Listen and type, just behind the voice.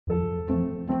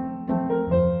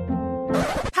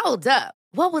Hold up.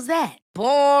 What was that?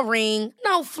 Boring.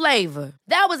 No flavor.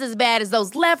 That was as bad as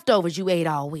those leftovers you ate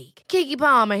all week. Keke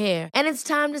Palmer here, and it's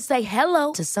time to say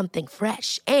hello to something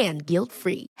fresh and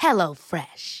guilt-free. Hello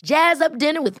Fresh. Jazz up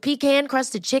dinner with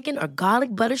pecan-crusted chicken or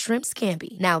garlic butter shrimp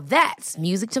scampi. Now that's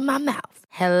music to my mouth.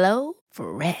 Hello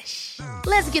Fresh.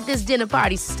 Let's get this dinner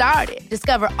party started.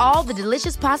 Discover all the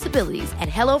delicious possibilities at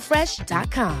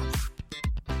hellofresh.com.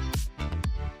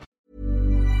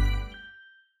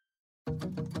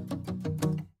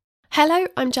 Hello,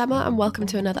 I'm Gemma and welcome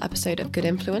to another episode of Good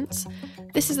Influence.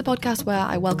 This is the podcast where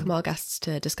I welcome our guests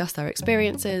to discuss their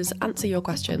experiences, answer your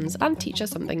questions and teach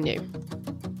us something new.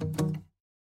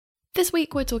 This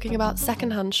week we're talking about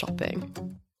secondhand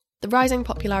shopping, the rising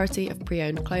popularity of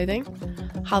pre-owned clothing,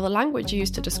 how the language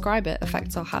used to describe it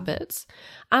affects our habits,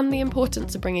 and the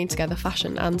importance of bringing together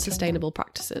fashion and sustainable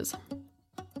practices.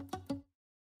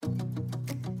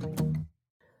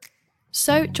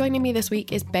 So joining me this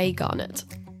week is Bay Garnett.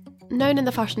 Known in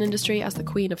the fashion industry as the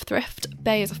Queen of Thrift,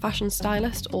 Bay is a fashion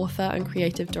stylist, author and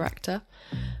creative director.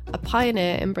 A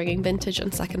pioneer in bringing vintage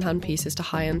and second-hand pieces to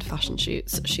high-end fashion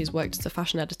shoots, she's worked as a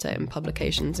fashion editor in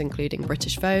publications including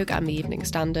British Vogue and the Evening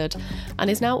Standard, and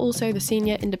is now also the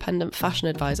senior independent fashion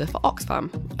advisor for Oxfam,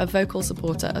 a vocal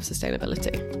supporter of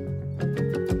sustainability.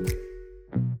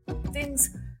 Things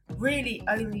really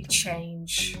only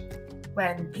change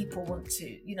when people want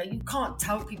to. You can't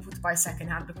tell people to buy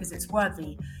secondhand because it's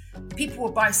worthy. People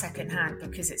will buy secondhand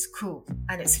because it's cool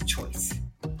and it's a choice.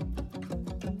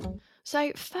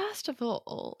 So first of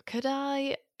all, could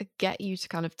I get you to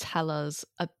kind of tell us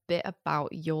a bit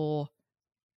about your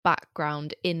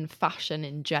background in fashion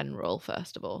in general,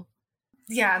 first of all?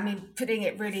 Yeah, putting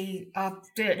it really, I'll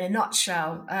do it in a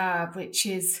nutshell, which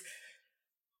is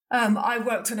I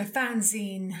worked on a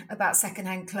fanzine about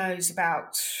secondhand clothes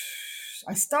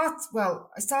I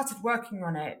started working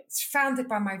on it. It's founded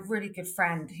by my really good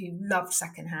friend who loved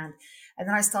secondhand. And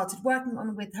then I started working on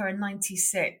it with her in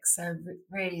 96, so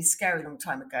really scary long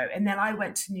time ago. And then I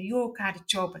went to New York. I had a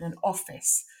job in an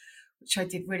office, which I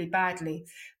did really badly.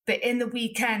 But in the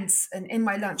weekends and in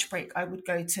my lunch break, I would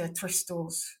go to thrift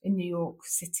stores in New York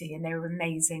City, and they were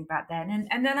amazing back then.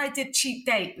 And then I did Cheap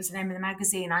Date, was the name of the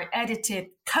magazine. I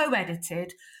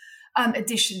co-edited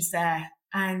editions there.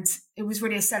 And it was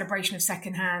really a celebration of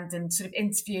secondhand and sort of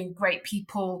interviewing great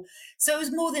people. So it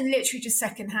was more than literally just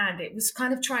secondhand. It was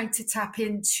kind of trying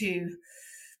to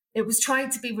it was trying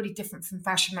to be really different from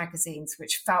fashion magazines,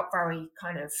 which felt very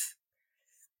kind of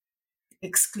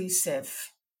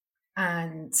exclusive.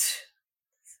 And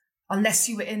unless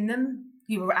you were in them,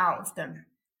 you were out of them.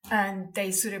 And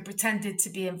they sort of pretended to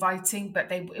be inviting,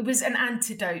 but it was an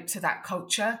antidote to that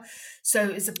culture. So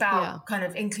it was about kind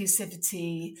of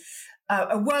inclusivity,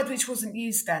 a word which wasn't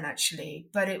used then actually,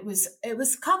 but it was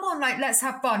come on, like, let's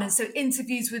have fun. And so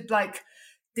interviews with like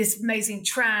this amazing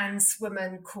trans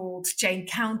woman called Jane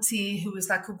County, who was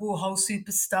like a Warhol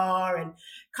superstar, and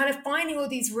kind of finding all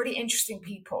these really interesting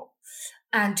people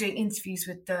and doing interviews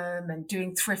with them and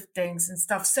doing thrift things and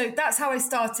stuff. So that's how I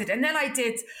started. And then I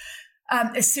did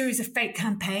a series of fake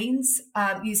campaigns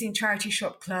using charity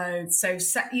shop clothes. So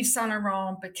Yves Saint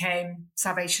Laurent became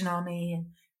Salvation Army, and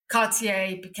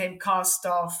Cartier became Cast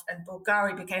Off, and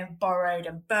Bulgari became Borrowed,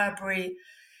 and Burberry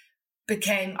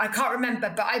became, I can't remember,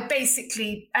 but I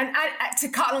basically, and to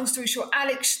cut a long story short,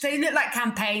 Alex, they looked like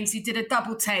campaigns. You did a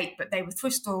double take, but they were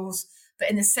thrift stores, but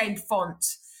in the same font.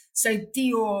 So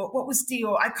Dior, what was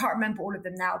Dior? I can't remember all of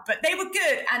them now, but they were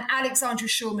good. And Alexandra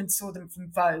Shulman saw them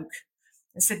from Vogue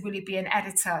and said, will you be an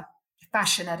editor,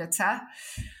 fashion editor?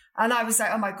 And I was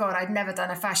like, oh my God, I'd never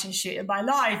done a fashion shoot in my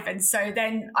life. And so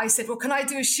then I said, well, can I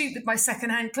do a shoot with my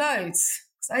secondhand clothes?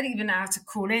 Because I didn't even know how to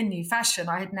call in new fashion.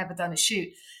 I had never done a shoot.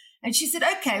 And she said,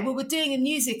 okay, well, we're doing a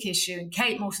music issue. And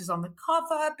Kate Moss is on the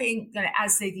cover, being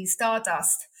as Ziggy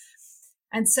Stardust.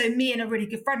 And so me and a really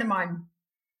good friend of mine,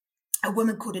 a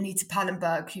woman called Anita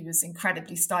Pallenberg, who was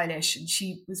incredibly stylish, and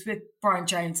she was with Brian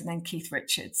Jones and then Keith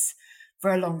Richards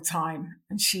for a long time.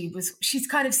 And she's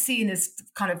kind of seen as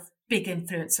kind of big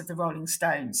influence of the Rolling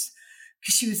Stones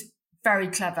because she was very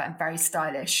clever and very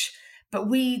stylish. But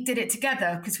we did it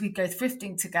together because we'd go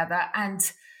thrifting together,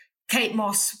 and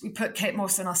we put Kate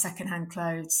Moss in our secondhand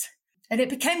clothes, and it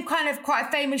became kind of quite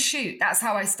a famous shoot. That's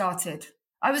how I started.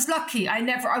 I was lucky. I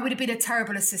would have been a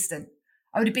terrible assistant.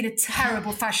 I would have been a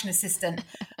terrible fashion assistant,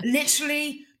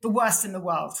 literally the worst in the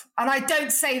world. And I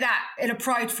don't say that in a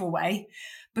prideful way,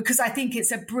 because I think it's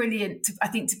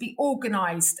to be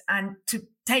organized and to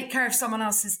take care of someone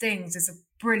else's things is a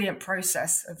brilliant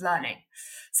process of learning.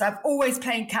 So I've always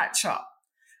playing catch up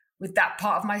with that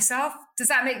part of myself. Does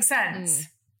that make sense?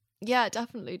 Yeah, it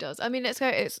definitely does. I mean, it's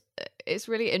it's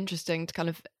really interesting to kind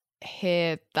of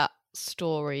hear that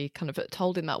story kind of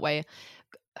told in that way,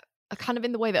 kind of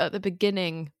in the way that at the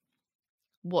beginning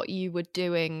what you were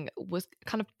doing was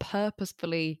kind of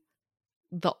purposefully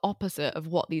the opposite of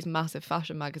what these massive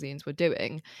fashion magazines were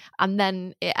doing, and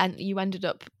then you ended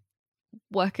up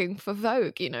working for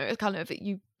Vogue. It's kind of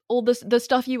all the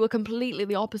stuff you were completely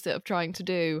the opposite of trying to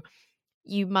do,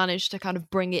 you managed to kind of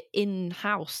bring it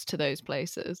in-house to those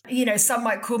places. Some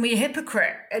might call me a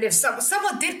hypocrite. And if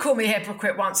someone did call me a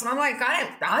hypocrite once, and I'm like,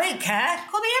 I don't care.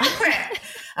 Call me a hypocrite.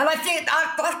 And I think,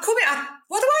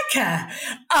 what do I care?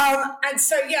 And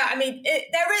so, yeah, I mean,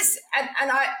 there is,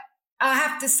 and I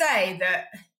have to say that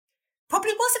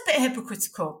probably was a bit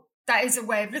hypocritical. That is a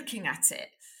way of looking at it,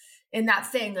 in that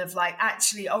thing of like,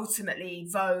 actually, ultimately,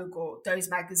 Vogue or those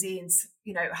magazines,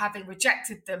 having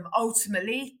rejected them,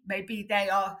 ultimately, maybe they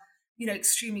are,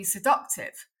 extremely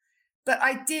seductive. But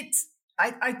I do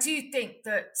think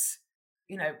that,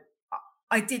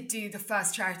 I did do the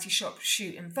first charity shop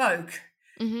shoot in Vogue,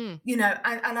 and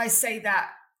I say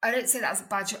that, I don't say that as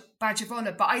a badge of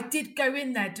honor, but I did go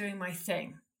in there doing my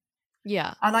thing.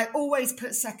 Yeah. And I always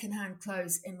put secondhand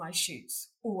clothes in my shoots,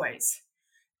 always.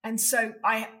 And so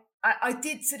I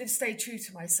did sort of stay true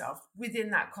to myself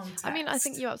within that context. I mean, I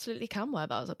think you absolutely can wear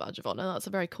that as a badge of honor. That's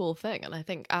a very cool thing. And I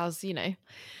think, as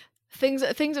things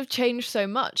have changed so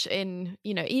much in,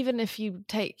 even if you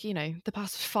take, the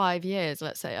past 5 years,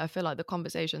 let's say, I feel like the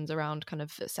conversations around kind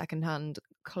of secondhand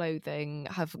clothing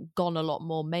have gone a lot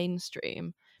more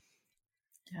mainstream.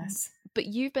 Yes. But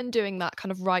you've been doing that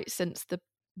kind of right since the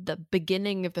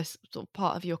beginning of this sort of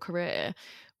part of your career.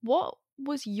 What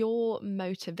was your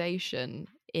motivation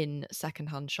in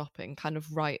secondhand shopping kind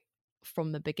of right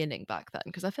from the beginning back then?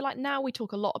 Because I feel like now we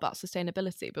talk a lot about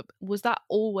sustainability, but was that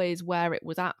always where it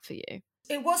was at for you?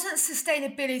 It wasn't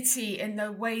sustainability in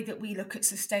the way that we look at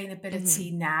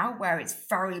sustainability now, where it's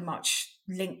very much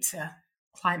linked to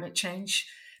climate change,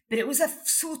 but it was a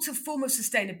sort of form of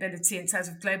sustainability in terms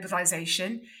of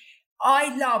globalization.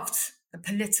 I loved the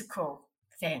political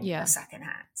thing of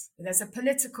secondhand. There's a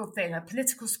political thing, a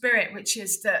political spirit, which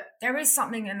is that there is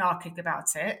something anarchic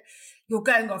about it. You're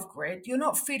going off grid. You're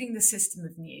not feeding the system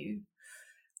of new.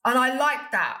 And I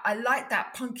like that. I like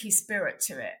that punky spirit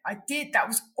to it. That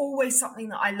was always something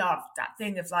that I loved, that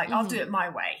thing of like, I'll do it my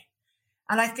way.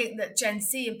 And I think that Gen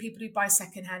Z and people who buy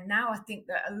secondhand now, I think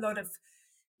that a lot of,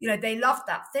 they love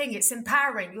that thing. It's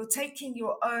empowering. You're taking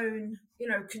your own,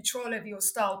 control over your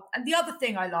style. And the other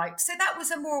thing I liked, so that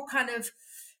was a more kind of,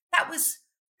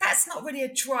 that's not really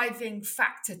a driving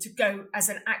factor to go as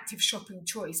an active shopping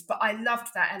choice, but I loved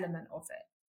that element of it.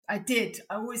 I did.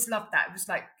 I always loved that.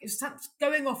 It was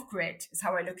going off grid is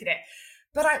how I look at it.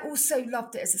 But I also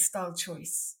loved it as a style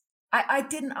choice. I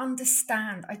didn't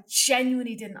understand. I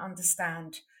genuinely didn't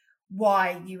understand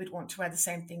why you would want to wear the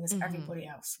same thing as everybody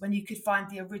else when you could find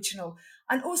the original.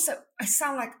 And also, I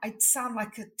sound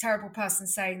like a terrible person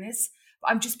saying this,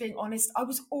 but I'm just being honest. I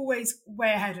was always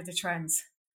way ahead of the trends.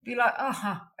 Be like,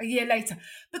 a year later,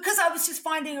 because I was just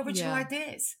finding original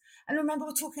ideas. And remember,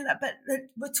 we're talking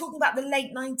about the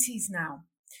late 90s now.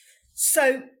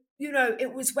 So,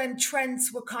 it was when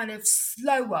trends were kind of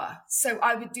slower. So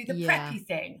I would do the preppy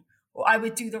thing, or I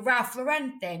would do the Ralph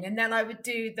Lauren thing, and then I would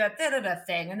do the da-da-da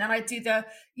thing, and then I'd do the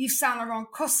Yves Saint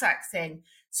Laurent Cossack thing.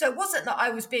 So it wasn't that I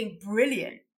was being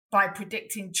brilliant by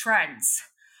predicting trends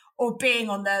or being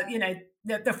on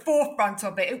the forefront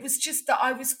of it. It was just that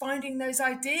I was finding those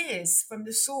ideas from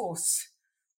the source.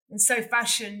 And so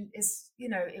fashion is,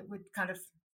 it would kind of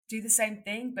do the same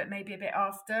thing, but maybe a bit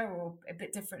after or a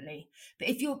bit differently. But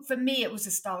for me, it was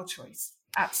a style choice.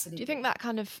 Absolutely. Do you think that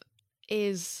kind of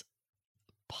is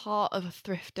part of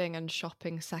thrifting and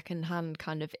shopping secondhand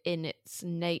kind of in its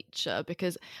nature?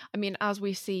 Because, I mean, as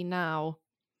we see now,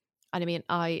 and I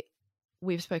mean,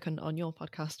 we've spoken on your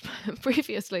podcast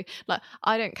previously, like,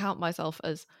 I don't count myself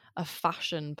as a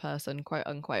fashion person, quote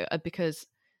unquote, because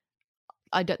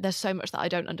there's so much that I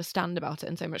don't understand about it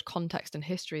and so much context and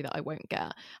history that I won't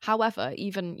get. However,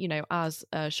 even, as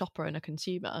a shopper and a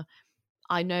consumer,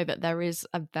 I know that there is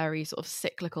a very sort of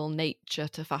cyclical nature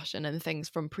to fashion, and things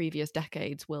from previous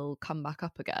decades will come back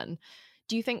up again.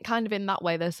 Do you think kind of in that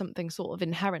way there's something sort of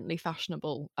inherently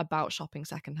fashionable about shopping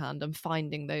secondhand and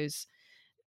finding those?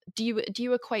 Do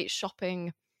you equate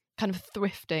shopping kind of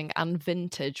thrifting and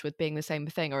vintage with being the same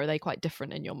thing, or are they quite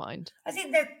different in your mind? I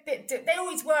think they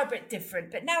always were a bit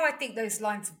different, but now I think those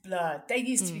lines have blurred. They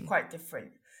used to be quite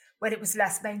different when it was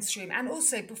less mainstream, and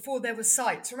also before there were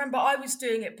sites. Remember, I was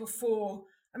doing it before.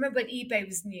 I remember when eBay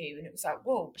was new, and it was like,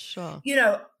 whoa, sure.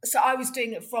 So I was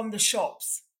doing it from the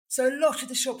shops. So a lot of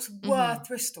the shops were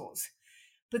thrift stores.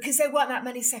 because there weren't that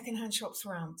many secondhand shops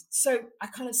around. So I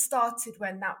kind of started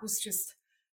when that was just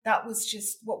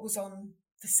what was on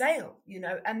for sale,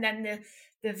 and then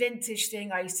the vintage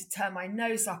thing, I used to turn my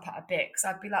nose up at a bit because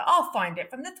I'd be like, I'll find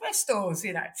it from the thrift stores,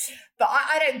 but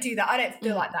I don't do that. I don't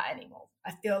feel like that anymore.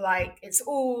 I feel like it's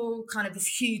all kind of this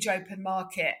huge open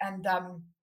market. And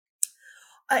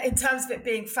in terms of it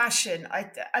being fashion,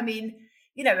 I mean,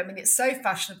 it's so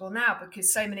fashionable now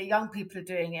because so many young people are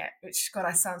doing it, which, God,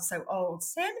 I sound so old.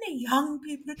 So many young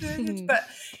people are doing it. But,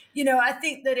 I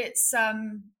think that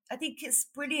I think it's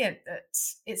brilliant that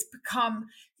it's become,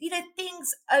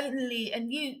 things only,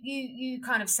 and you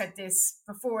kind of said this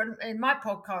before in my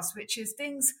podcast, which is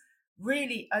things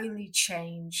really only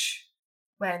change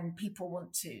when people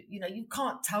want to. You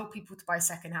can't tell people to buy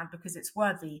secondhand because it's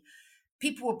worthy.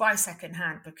 People will buy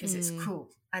secondhand because it's cool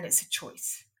and it's a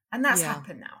choice. And that's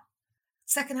happened now.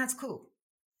 Secondhand's cool.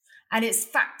 And it's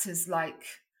factors like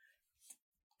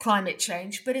climate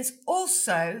change, but it's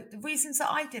also the reasons that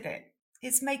I did it.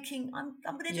 It's making, I'm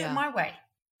going to do it my way.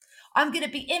 I'm going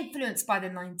to be influenced by the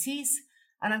 90s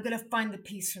and I'm going to find the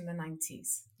piece from the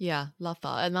 90s. Yeah, love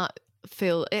that. And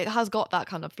it has got that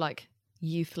kind of like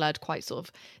youth-led, quite sort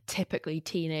of typically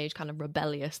teenage kind of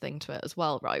rebellious thing to it as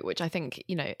well, right? Which I think,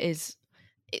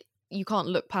 you can't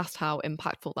look past how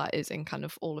impactful that is in kind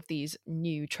of all of these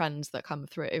new trends that come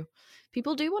through.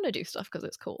 People do want to do stuff because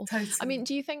it's cool. Totally. I mean,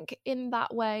 do you think in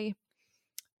that way,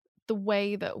 the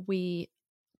way that we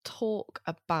talk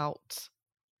about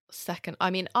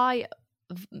I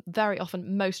very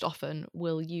often, most often,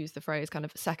 will use the phrase kind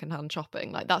of secondhand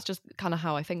shopping. Like that's just kind of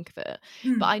how I think of it.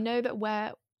 But I know that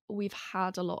where we've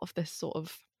had a lot of this sort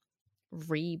of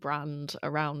rebrand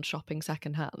around shopping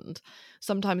secondhand,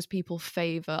 sometimes people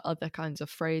favor other kinds of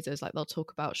phrases, like they'll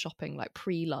talk about shopping like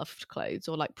pre-loved clothes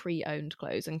or like pre-owned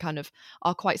clothes, and kind of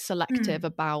are quite selective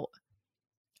about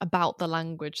the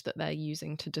language that they're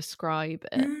using to describe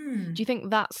it. Do you think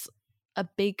that's a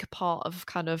big part of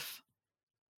kind of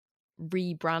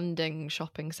rebranding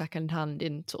shopping secondhand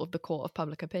in sort of the court of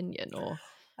public opinion? Or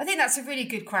I think that's a really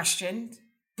good question,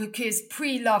 because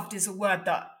pre-loved is a word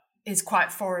that is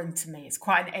quite foreign to me. It's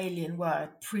quite an alien word,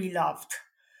 pre-loved.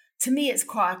 To me, it's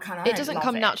quite a kind of... It doesn't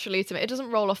come naturally to me. It doesn't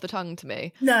roll off the tongue to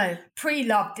me. No,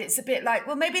 pre-loved, it's a bit like,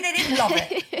 well, maybe they didn't love it.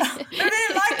 Maybe they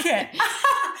didn't like it.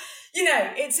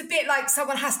 It's a bit like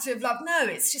someone has to have loved. No,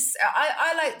 it's just,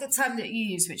 I like the term that you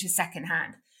use, which is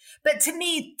secondhand. But to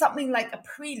me, something like a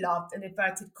pre-loved, in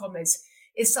inverted commas,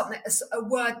 is a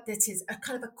word that is a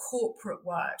kind of a corporate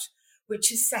word,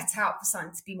 which is set out for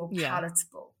something to be more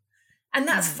palatable. And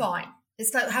that's fine.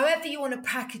 It's like, however you want to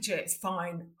package it, it's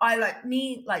fine. I like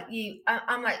me, like you,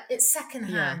 I'm like, it's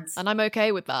secondhand. Yeah, and I'm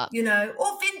okay with that.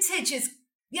 Or vintage is,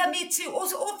 me too.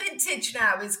 Also, or vintage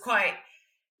now is quite,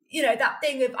 that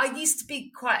thing of, I used to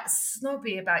be quite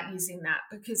snobby about using that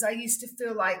because I used to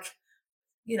feel like,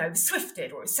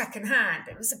 thrifted or secondhand.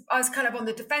 I was kind of on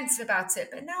the defensive about it,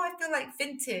 but now I feel like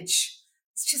vintage,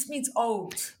 it just means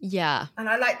old. Yeah. And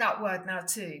I like that word now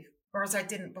too. Whereas I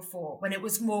didn't before, when it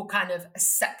was more kind of a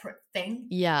separate thing.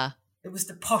 Yeah. It was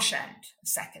the posh end of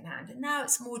secondhand. And now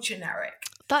it's more generic.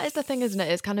 That is the thing, isn't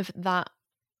it? It's kind of that,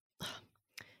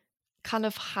 kind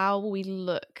of how we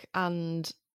look and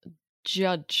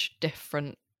judge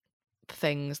different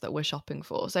things that we're shopping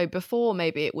for. So before,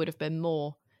 maybe it would have been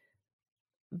more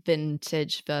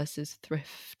vintage versus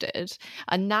thrifted.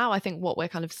 And now I think what we're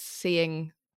kind of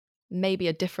seeing, maybe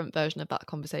a different version of that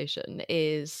conversation,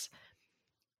 is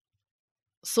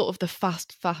sort of the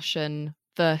fast fashion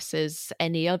versus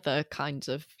any other kinds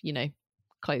of,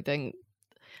 clothing.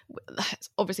 It's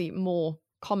obviously more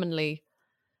commonly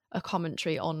a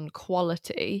commentary on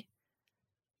quality.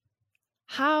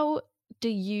 How do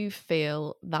you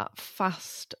feel that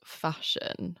fast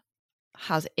fashion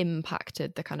has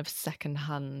impacted the kind of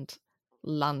secondhand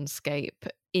landscape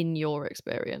in your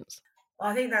experience?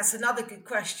 I think that's another good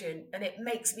question. And it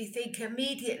makes me think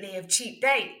immediately of Cheap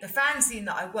Date, the fanzine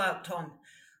that I worked on,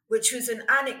 which was an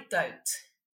anecdote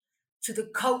to the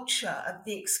culture of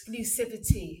the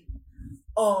exclusivity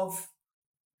of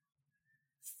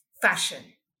fashion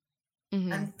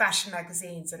and fashion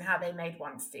magazines and how they made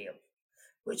one feel,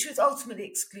 which was ultimately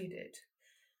excluded.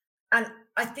 And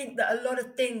I think that a lot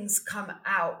of things come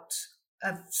out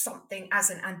of something as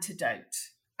an antidote,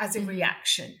 as a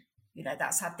reaction.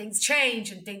 That's how things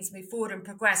change and things move forward and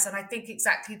progress. And I think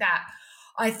exactly that.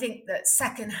 I think that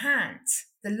secondhand,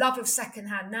 the love of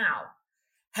secondhand now,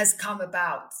 has come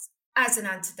about as an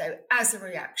antidote, as a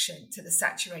reaction to the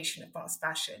saturation of fast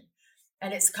fashion.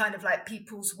 And it's kind of like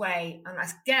people's way. And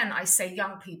again, I say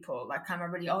young people, like I'm a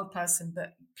really old person,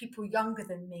 but people younger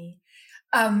than me,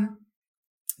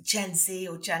 Gen Z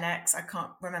or Gen X, I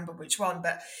can't remember which one,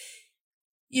 but,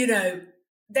 you know,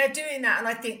 they're doing that. And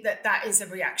I think that that is a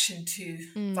reaction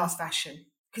to fast fashion,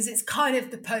 because it's kind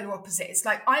of the polar opposite. It's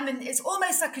like, it's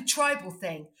almost like a tribal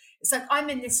thing. It's like, I'm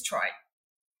in this tribe.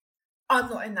 I'm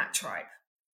not in that tribe.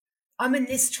 I'm in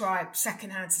this tribe,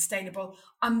 secondhand, sustainable.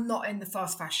 I'm not in the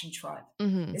fast fashion tribe.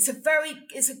 Mm-hmm. It's a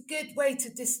good way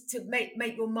to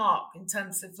make your mark in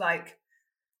terms of like,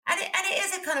 and it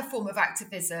is a kind of form of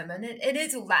activism, and it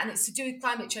is all that, and it's to do with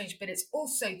climate change, but it's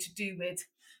also to do with,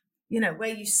 you know,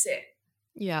 where you sit.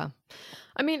 Yeah.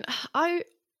 I mean, I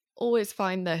always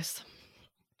find this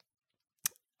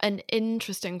an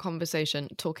interesting conversation,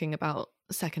 talking about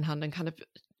secondhand and kind of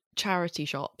charity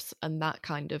shops and that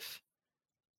kind of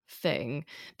thing,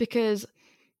 because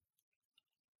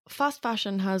fast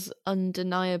fashion has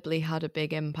undeniably had a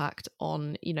big impact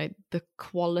on, you know, the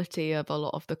quality of a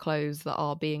lot of the clothes that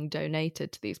are being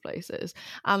donated to these places.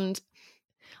 And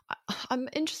I'm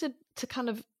interested to kind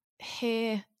of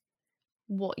hear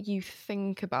what you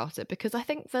think about it, because I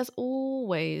think there's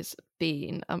always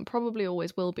been, and probably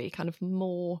always will be, kind of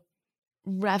more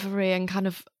reverie and kind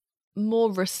of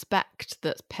more respect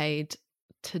that's paid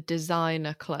to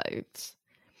designer clothes.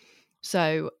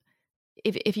 So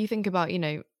if you think about, you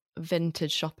know,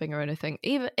 vintage shopping or anything,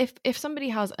 even if somebody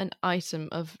has an item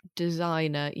of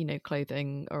designer, you know,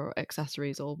 clothing or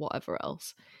accessories or whatever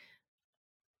else,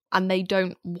 and they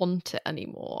don't want it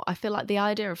anymore, I feel like the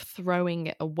idea of throwing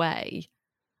it away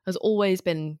has always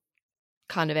been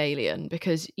kind of alien,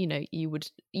 because, you know, you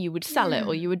would sell it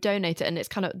or you would donate it, and it's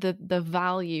kind of the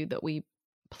value that we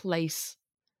place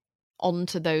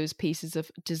onto those pieces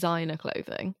of designer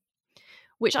clothing,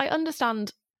 which I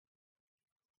understand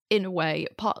in a way,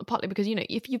 partly because, you know,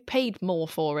 if you paid more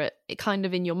for it, it kind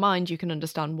of in your mind you can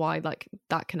understand why, like,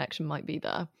 that connection might be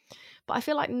there. But I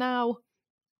feel like now,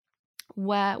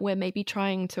 where we're maybe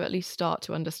trying to at least start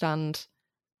to understand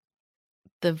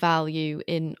the value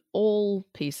in all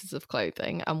pieces of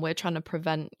clothing, and we're trying to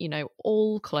prevent, you know,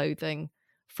 all clothing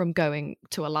from going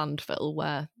to a landfill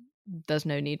where there's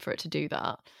no need for it to do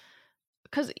that,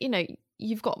 because, you know,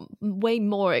 you've got way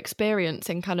more experience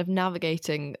in kind of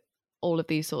navigating all of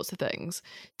these sorts of things.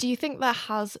 Do you think there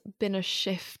has been a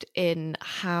shift in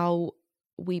how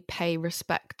we pay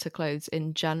respect to clothes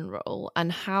in general,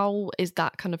 and how is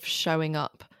that kind of showing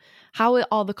up? How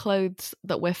are the clothes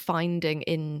that we're finding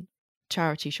in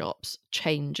charity shops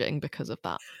changing because of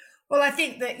that? Well, I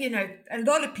think that, you know, a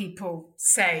lot of people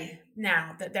say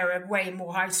now that there are way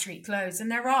more high street clothes, and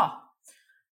there are,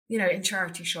 you know, in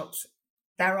charity shops.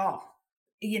 There are,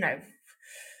 you know,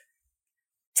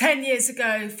 10 years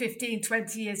ago, 15,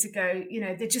 20 years ago, you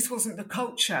know, there just wasn't the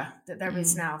culture that there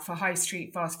is now for high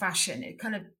street fast fashion. It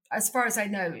kind of, as far as I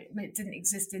know, it didn't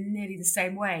exist in nearly the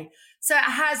same way. So it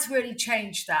has really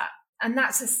changed that. And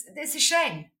it's a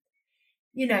shame.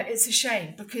 You know, it's a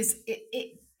shame, because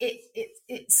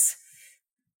it's,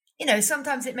 you know,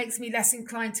 sometimes it makes me less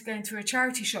inclined to go into a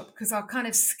charity shop, because I'll kind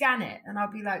of scan it and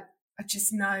I'll be like, I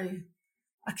just know,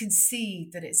 I can see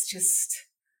that it's just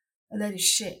a load of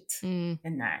shit in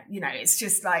there. You know, it's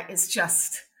just,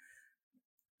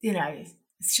 you know,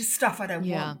 it's just stuff I don't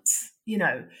want, you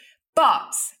know.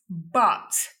 But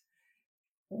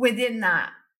within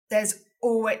that, there's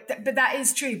always, but that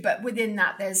is true, but within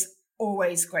that, there's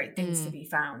always great things to be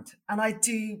found. And I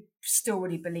do still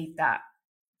really believe that.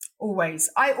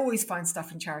 I always find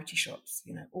stuff in charity shops,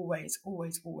 you know, always.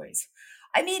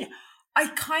 I mean, I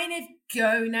kind of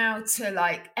go now to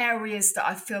like areas that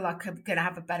I feel like I'm going to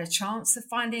have a better chance of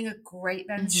finding a great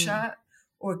men's shirt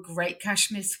or a great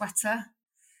cashmere sweater.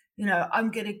 You know,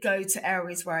 I'm going to go to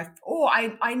areas where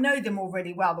I know them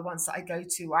already well, the ones that I go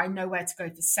to. I know where to go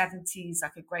for 70s,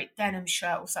 like a great denim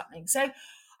shirt or something. So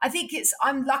I think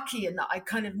I'm lucky in that I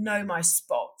kind of know my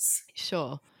spots.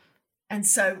 Sure. And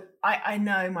so I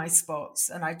know my spots,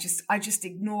 and I just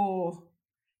ignore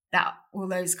that, all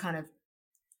those kind of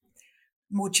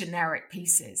more generic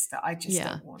pieces that I just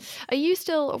don't want. Are you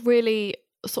still really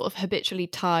sort of habitually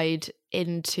tied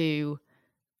into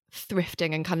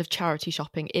thrifting and kind of charity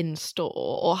shopping in store,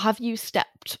 or have you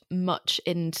stepped much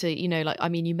into, you know, like, I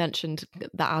mean, you mentioned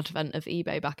the advent of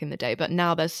eBay back in the day, but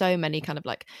now there's so many kind of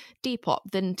like Depop,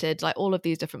 Vinted, like all of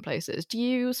these different places. Do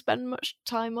you spend much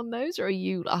time on those, or are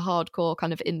you a hardcore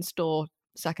kind of in-store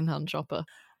secondhand shopper?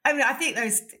 I mean, I think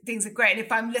those things are great. And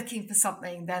if I'm looking for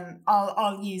something, then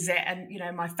I'll use it. And, you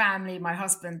know, my family, my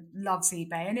husband loves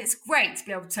eBay, and it's great to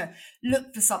be able to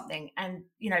look for something and,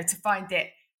 you know, to find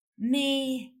it.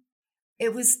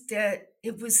 It was the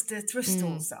thrift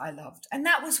stores that I loved. And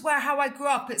that was how I grew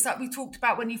up. It's like we talked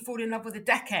about when you fall in love with a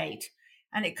decade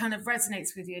and it kind of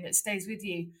resonates with you and it stays with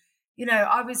you. You know,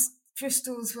 I was thrift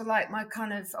stores were like my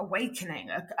kind of awakening,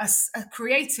 a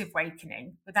creative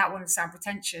awakening, without wanting to sound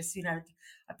pretentious. You know,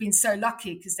 I've been so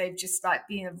lucky because they've just like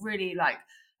been a really like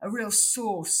a real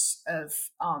source of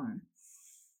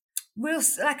real,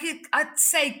 like I'd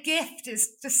say gift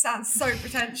is just sounds so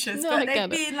pretentious, No, but I they've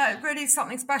get it. been like really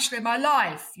something special in my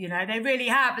life. You know, they really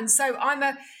have. And so I'm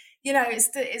a, you know, it's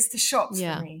the shops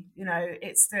Yeah. for me. You know,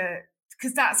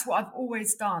 because that's what I've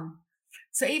always done.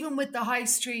 So even with the high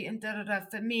street and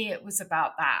for me, it was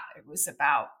about that. It was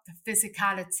about the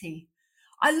physicality.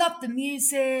 I love the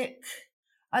music.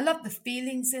 I love the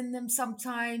feelings in them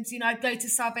sometimes. You know, I'd go to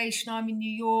Salvation Army in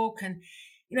New York and,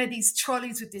 you know, these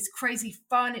trolleys with this crazy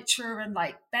furniture and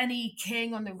like Benny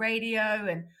King on the radio.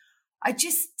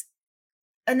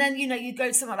 And then, you know, you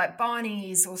go somewhere like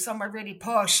Barney's or somewhere really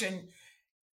posh and,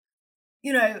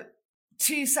 you know,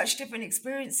 two such different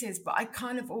experiences. But I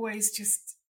kind of always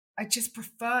I just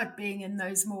preferred being in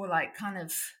those more like kind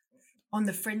of on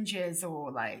the fringes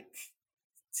or like,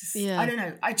 I don't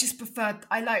know. I just preferred,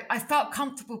 I felt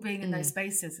comfortable being in those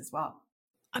spaces as well.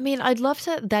 I mean, I'd love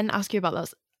to then ask you about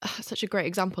that. Such a great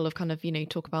example of kind of, you know, you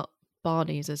talk about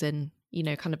Barney's as in, you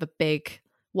know, kind of a big,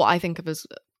 what I think of as,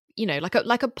 you know, like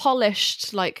a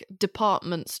polished, like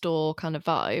department store kind of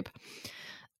vibe.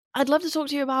 I'd love to talk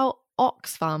to you about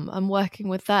Oxfam and working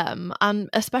with them, and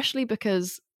especially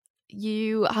because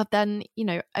you have then, you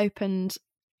know, opened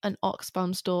an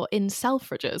Oxfam store in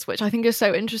Selfridges, which I think is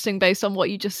so interesting based on what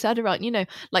you just said about, you know,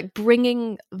 like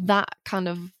bringing that kind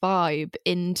of vibe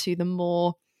into the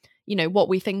more, you know, what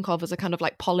we think of as a kind of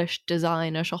like polished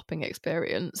designer shopping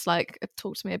experience. Like,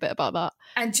 talk to me a bit about that.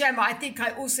 And Gemma, I think I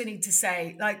also need to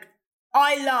say, like,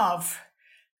 I love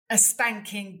a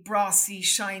spanking, brassy,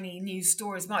 shiny new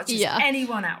store as much as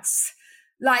anyone else.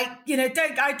 Like, you know,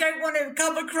 I don't want to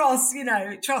come across, you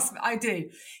know, trust me, I do.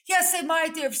 Yeah, so my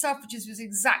idea of Selfridges was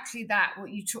exactly that.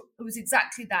 It was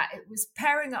exactly that. It was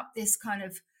pairing up this kind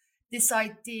of, this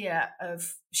idea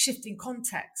of shifting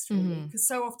context, really. Because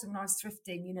so often when I was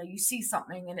thrifting, you know, you see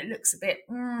something and it looks a bit,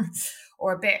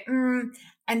 or a bit, and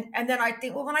then I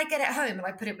think, well, when I get it home and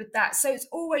I put it with that. So it's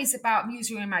always about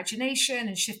using your imagination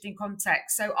and shifting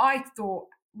context. So I thought,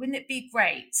 wouldn't it be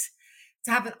great to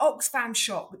have an Oxfam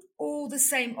shop with all the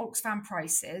same Oxfam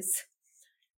prices,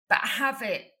 but have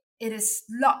it in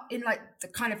like the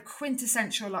kind of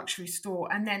quintessential luxury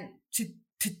store, and then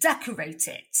to decorate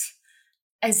it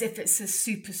as if it's a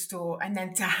superstore, and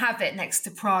then to have it next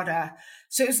to Prada.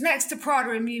 So it was next to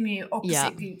Prada and Miu Miu,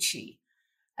 opposite Gucci.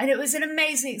 And it was an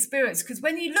amazing experience because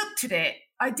when you looked at it,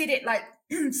 I did it like,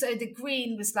 so the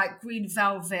green was like green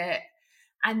velvet,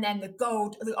 and then the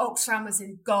Oxfam was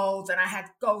in gold, and I had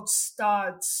gold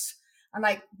studs and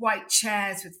like white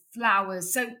chairs with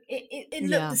flowers. So it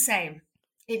looked the same.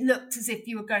 It looked as if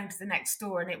you were going to the next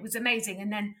door, and it was amazing.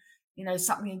 And then, you know,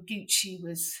 something in Gucci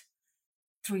was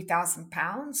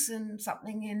 £3,000 and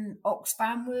something in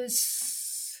Oxfam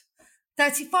was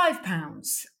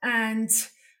 £35. And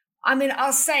I mean,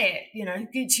 I'll say it, you know,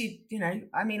 Gucci, you know,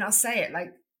 I mean, I'll say it,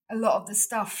 like a lot of the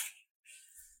stuff,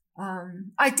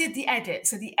 I did the edit.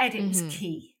 So the edit was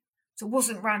key. So it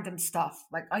wasn't random stuff.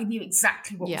 Like I knew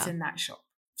exactly what was in that shop.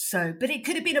 So, but it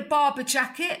could have been a Barber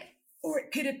jacket, or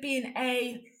it could have been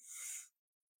a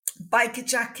biker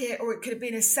jacket, or it could have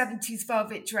been a 70s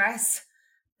velvet dress.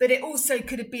 But it also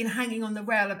could have been hanging on the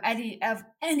rail of any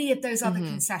of those other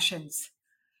concessions.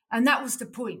 And that was the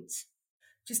point.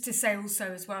 Just to say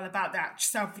also as well about that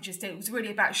Selfridges, it was really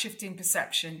about shifting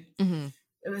perception.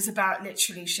 It was about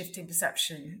literally shifting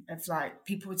perception of, like,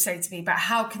 people would say to me, but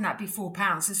how can that be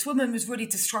 £4? This woman was really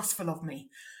distrustful of me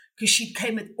because she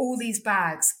came with all these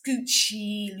bags,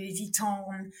 Gucci, Louis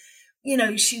Vuitton, you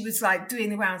know, she was like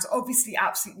doing the rounds, obviously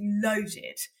absolutely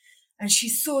loaded. And she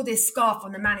saw this scarf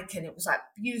on the mannequin. It was like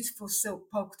beautiful silk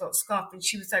polka dot scarf. And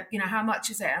she was like, you know, how much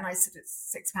is it? And I said,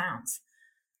 it's £6.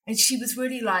 And she was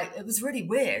really like, it was really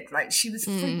weird. Like she was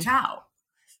freaked out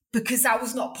because that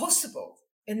was not possible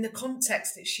in the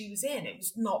context that she was in. It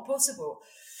was not possible.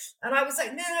 And I was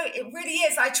like, no, it really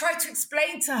is. I tried to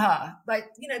explain to her, like,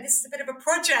 you know, this is a bit of a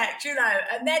project, you know.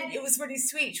 And then it was really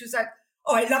sweet. She was like,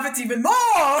 oh, I love it even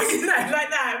more, you know, like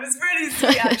that. It was really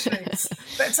sweet, actually.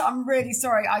 But I'm really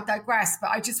sorry, I digress. But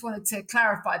I just wanted to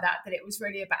clarify that it was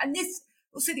really about, and this,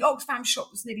 also the Oxfam shop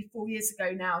was nearly 4 years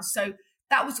ago now. So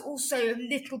that was also a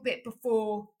little bit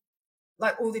before,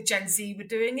 like, all the Gen Z were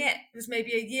doing it. It was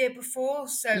maybe a year before.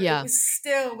 So it was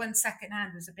still when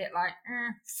Secondhand was a bit like,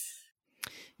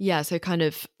 Yeah, so kind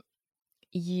of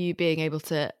you being able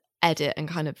to edit and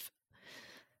kind of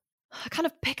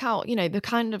pick out, you know, the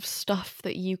kind of stuff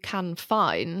that you can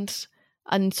find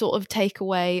and sort of take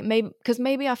away,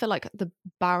 maybe I feel like the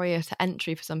barrier to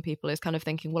entry for some people is kind of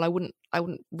thinking, well, I wouldn't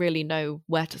really know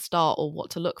where to start or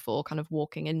what to look for kind of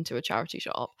walking into a charity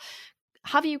shop.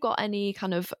 Have you got any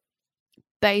kind of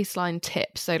baseline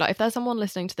tips? So like if there's someone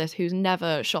listening to this who's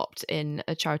never shopped in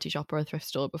a charity shop or a thrift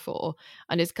store before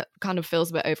and is kind of feels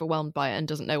a bit overwhelmed by it and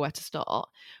doesn't know where to start,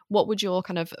 what would your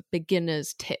kind of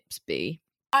beginner's tips be?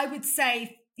 I would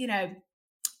say,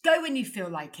 go when you feel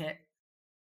like it.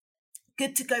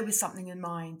 Good to go with something in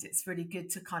mind. It's really good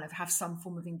to kind of have some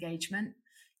form of engagement.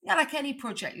 Like any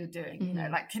project you're doing,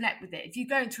 like connect with it. If you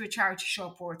go into a charity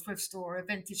shop or a thrift store or a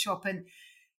vintage shop and,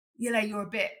 you're a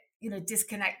bit,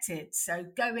 disconnected. So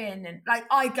go in and like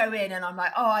I go in and I'm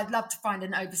like, oh, I'd love to find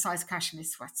an oversized cashmere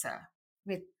sweater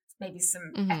with maybe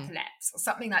some epaulets or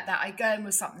something like that. I go in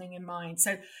with something in mind.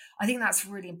 So I think that's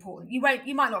really important. You might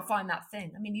not find that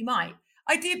thing. I mean, you might.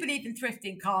 I do believe in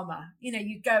thrifting karma.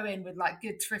 You go in with like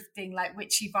good thrifting, like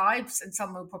witchy vibes, and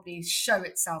someone will probably show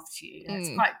itself to you.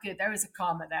 It's quite good. There is a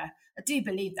karma there. I do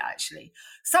believe that actually.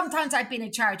 Sometimes I've been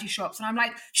in charity shops and I'm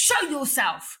like, show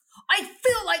yourself. I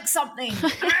feel like something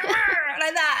like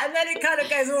that. And then it kind of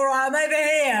goes, all right, I'm over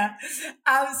here.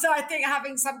 So I think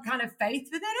having some kind of faith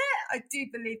within it, I do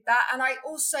believe that. And I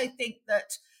also think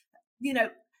that,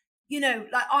 like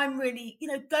I'm really,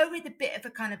 go with a bit of a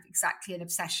kind of exactly an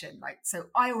obsession. Like, so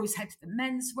I always head to the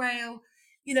men's rail,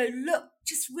 look,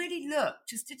 just really look,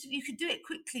 you can do it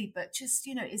quickly, but just,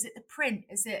 is it the print?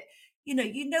 Is it,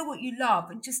 what you love,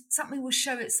 and just something will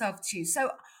show itself to you.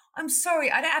 So I'm sorry,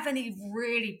 I don't have any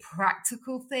really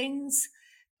practical things,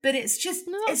 but it's just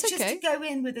to go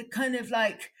in with a kind of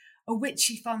like a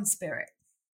witchy fun spirit.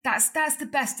 That's the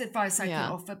best advice I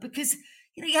can offer, because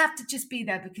you have to just be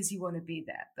there because you want to be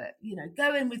there. But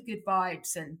go in with good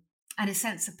vibes and a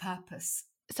sense of purpose.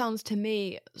 It sounds to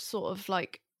me sort of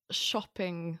like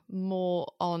shopping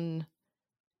more on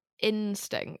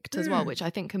instinct as well, which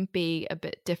I think can be a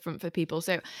bit different for people.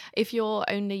 So if you're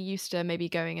only used to maybe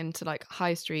going into like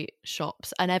high street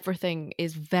shops and everything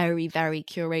is very, very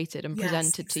curated and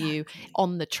presented to you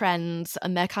on the trends,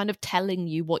 and they're kind of telling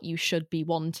you what you should be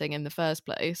wanting in the first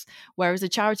place, whereas a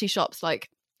charity shop's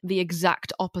like the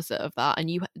exact opposite of that,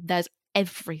 and there's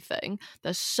everything.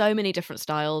 There's so many different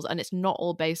styles, and it's not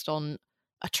all based on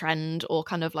a trend or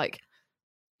kind of like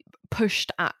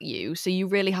pushed at you. So you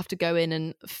really have to go in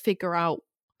and figure out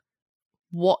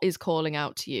what is calling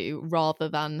out to you rather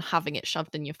than having it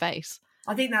shoved in your face.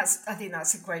 I think that's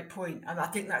a great point, and I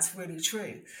think that's really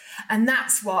true. And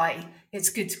that's why it's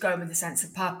good to go in with a sense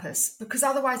of purpose, because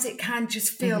otherwise it can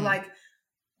just feel like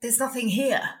there's nothing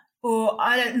here, or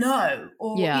I don't know,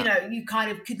 or you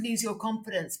kind of could lose your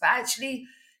confidence. But actually,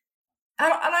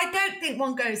 and I don't think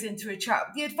one goes into a chat.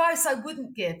 The advice I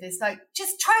wouldn't give is like,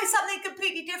 just try something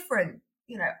completely different.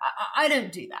 I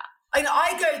don't do that.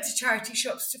 I go to charity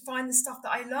shops to find the stuff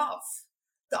that I love,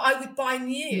 that I would buy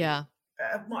new at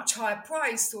a much higher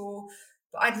price,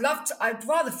 but I'd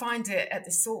rather find it at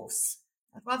the source.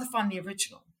 I'd rather find the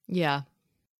original. Yeah.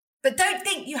 But don't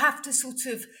think you have to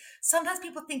sometimes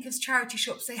people think of charity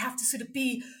shops, they have to sort of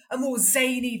be a more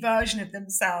zany version of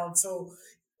themselves or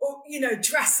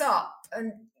dress up.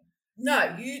 And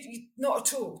no, you not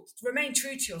at all. Remain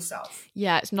true to yourself.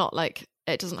 Yeah, it's not like,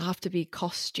 it doesn't have to be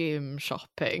costume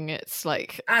shopping. It's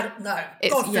like, no,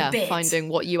 God forbid. Finding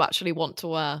what you actually want to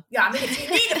wear. Yeah, I mean, if you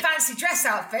need a fancy dress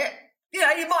outfit, you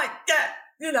might get,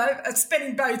 a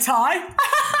spinning bow tie.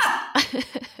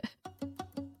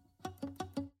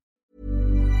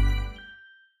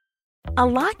 A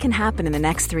lot can happen in the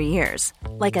next 3 years.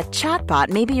 Like a chatbot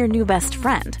may be your new best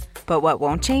friend. But what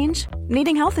won't change?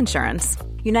 Needing health insurance.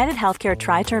 United Healthcare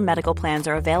Tri-Term Medical Plans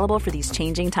are available for these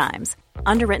changing times.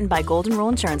 Underwritten by Golden Rule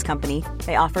Insurance Company,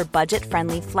 they offer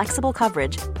budget-friendly, flexible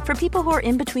coverage for people who are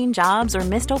in between jobs or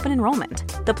missed open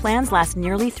enrollment. The plans last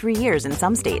nearly 3 years in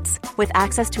some states, with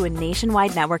access to a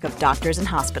nationwide network of doctors and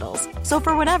hospitals. So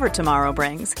for whatever tomorrow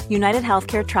brings, United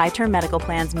Healthcare Tri-Term Medical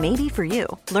Plans may be for you.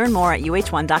 Learn more at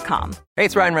uh1.com. Hey,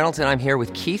 it's Ryan Reynolds, and I'm here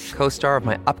with Keith, co-star of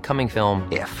my upcoming film,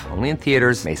 If, only in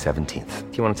theaters May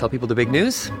 17th. Do you want to tell people the big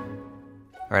news?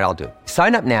 All right, I'll do it.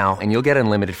 Sign up now and you'll get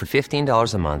unlimited for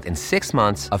 $15 a month and 6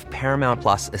 months of Paramount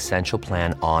Plus Essential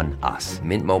Plan on us.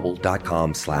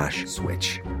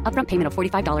 MintMobile.com/switch. Upfront payment of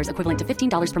 $45 equivalent to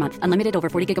 $15 per month. Unlimited over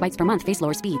 40 gigabytes per month. Face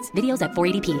lower speeds. Videos at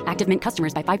 480p. Active Mint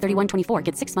customers by 531.24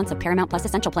 get 6 months of Paramount Plus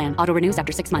Essential Plan. Auto renews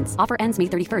after 6 months. Offer ends May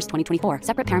 31st, 2024.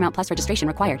 Separate Paramount Plus registration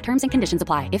required. Terms and conditions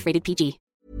apply if rated PG.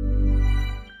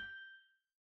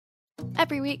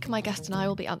 Every week, my guest and I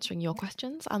will be answering your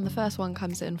questions, and the first one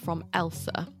comes in from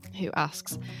Elsa, who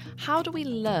asks, how do we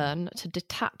learn to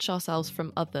detach ourselves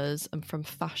from others and from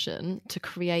fashion to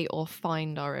create or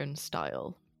find our own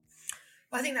style?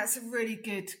 I think that's a really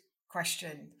good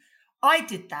question. I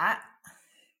did that,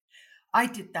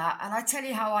 and I tell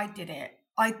you how I did it.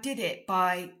 I did it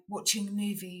by watching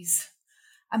movies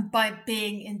and by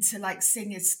being into like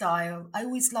singer style. I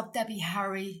always loved Debbie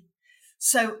Harry.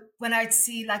 So when I'd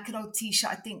see like an old t-shirt,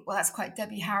 I think, well, that's quite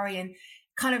Debbie Harry, and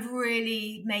kind of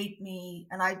really made me,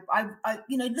 and I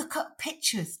look at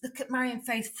pictures, look at Marion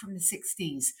Faith from the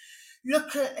 60s,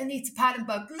 look at Anita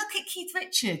Pallenberg, look at Keith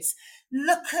Richards,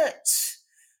 look at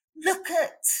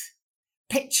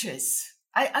pictures.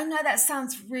 I know that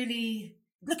sounds really,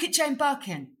 look at Jane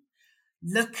Birkin,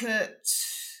 look at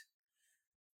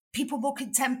people more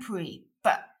contemporary,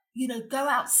 but, go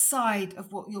outside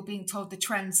of what you're being told the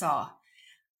trends are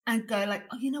and go like,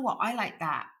 oh, you know what? I like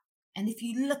that. And if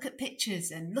you look at pictures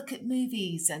and look at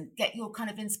movies and get your kind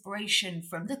of inspiration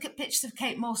from, look at pictures of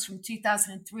Kate Moss from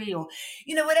 2003 or,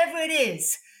 whatever it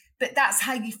is, but that's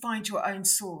how you find your own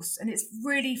source. And it's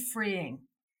really freeing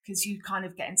because you kind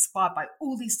of get inspired by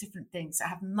all these different things that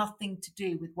have nothing to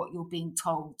do with what you're being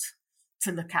told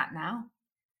to look at now.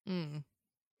 Mm.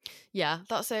 Yeah,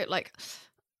 that's it. Like,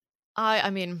 I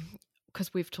mean,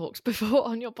 because we've talked before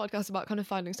on your podcast about kind of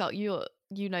finding style,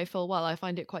 you know full well I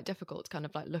find it quite difficult to kind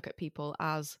of like look at people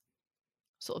as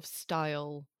sort of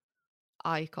style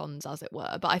icons, as it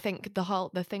were. But I think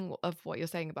the thing of what you're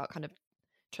saying about kind of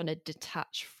trying to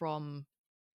detach from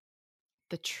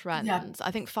the trends, Yeah.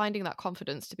 I think finding that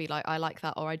confidence to be like, I like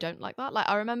that or I don't like that. Like,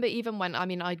 I remember even when, I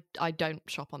mean, I don't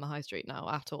shop on the high street now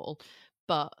at all,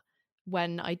 but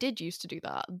when I did used to do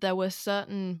that, there were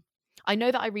certain, I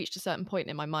know that I reached a certain point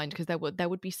in my mind because there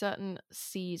would be certain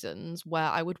seasons where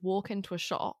I would walk into a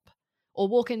shop or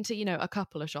walk into, a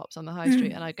couple of shops on the high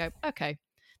street and I'd go, okay,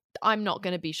 I'm not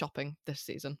going to be shopping this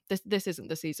season. This isn't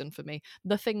the season for me.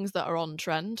 The things that are on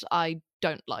trend, I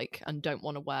don't like and don't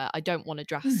want to wear. I don't want to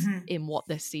dress in what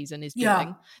this season is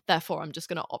doing. Therefore, I'm just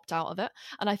going to opt out of it.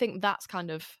 And I think that's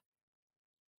kind of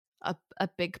a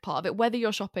big part of it. Whether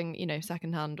you're shopping,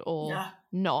 secondhand or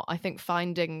not, I think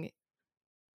finding,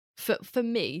 for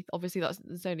me, obviously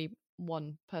there's only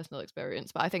one personal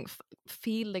experience, but I think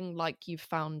feeling like you've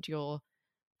found your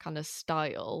kind of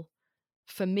style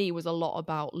for me was a lot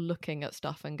about looking at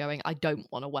stuff and going, I don't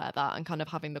want to wear that, and kind of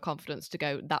having the confidence to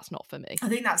go, that's not for me. I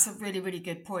think that's a really, really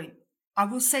good point. I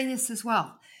will say this as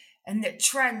well, and that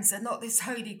trends are not this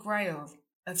holy grail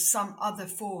of some other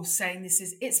force saying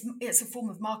it's a form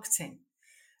of marketing.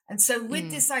 And so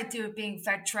with this idea of being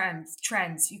fed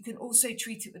trends, you can also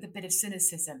treat it with a bit of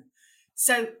cynicism.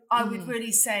 So I would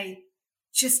really say,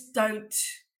 just don't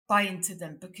buy into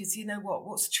them, because you know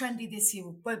what's trendy this year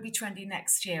won't be trendy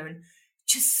next year. And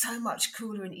just so much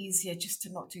cooler and easier just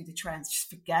to not do the trends. Just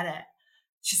forget it.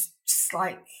 Just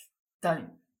like, don't.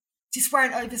 Just wear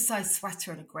an oversized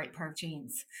sweater and a great pair of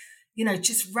jeans.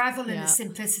 Just revel in the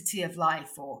simplicity of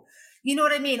life, or, you know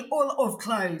what I mean? All of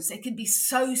clothes. It can be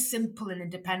so simple and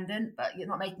independent, but you're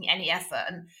not making any effort.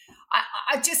 And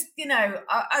I just,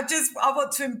 I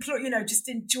want to implore, just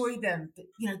enjoy them. But,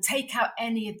 take out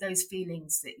any of those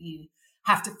feelings that you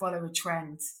have to follow a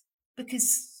trend,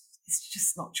 because it's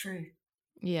just not true.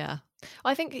 Yeah,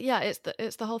 I think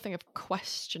it's the whole thing of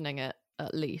questioning it,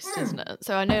 at least, isn't it?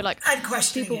 So I know like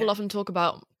people will often talk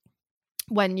about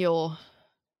when you're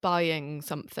buying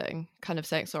something, kind of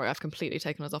saying, sorry, I've completely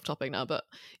taken us off topic now, but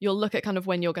you'll look at kind of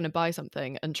when you're going to buy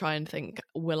something and try and think,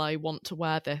 will I want to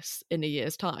wear this in a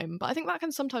year's time? But I think that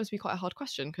can sometimes be quite a hard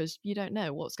question because you don't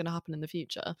know what's going to happen in the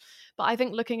future. But I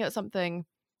think looking at something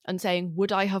and saying,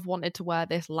 would I have wanted to wear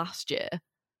this last year,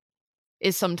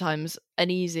 is sometimes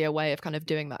an easier way of kind of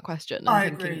doing that question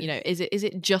and thinking, is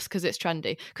it just because it's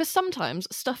trendy? Because sometimes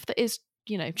stuff that is,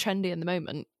 trendy in the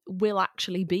moment will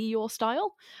actually be your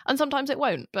style, and sometimes it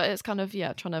won't. But it's kind of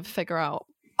trying to figure out.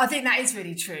 I think that is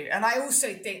really true, and I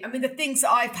also think, the things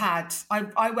that I've had,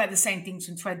 I wear the same things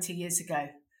from 20 years ago,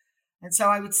 and so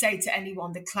I would say to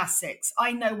anyone, the classics.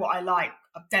 I know what I like: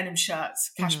 denim shirts,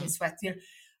 cashmere sweats.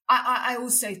 I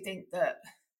also think that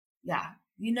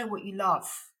you know what you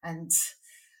love. And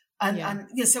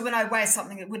so when I wear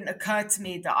something, it wouldn't occur to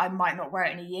me that I might not wear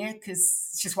it in a year because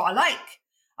it's just what I like.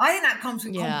 I think that comes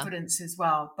with confidence as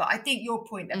well. But I think your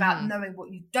point about knowing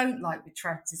what you don't like with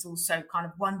trends is also kind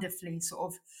of wonderfully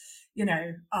sort of,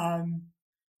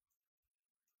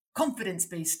 confidence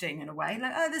boosting in a way.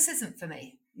 Like, oh, this isn't for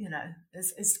me.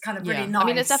 it's kind of really nice. I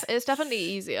mean, it's definitely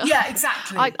easier. Yeah,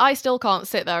 exactly. I still can't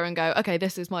sit there and go, okay,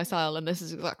 this is my style and this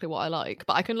is exactly what I like.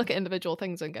 But I can look at individual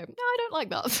things and go, no, I don't like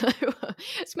that. So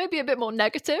it's maybe a bit more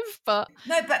negative, but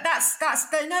no, but that's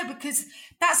because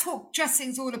that's what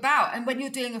dressing's all about. And when you're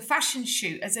doing a fashion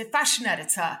shoot as a fashion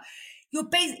editor,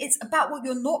 it's about what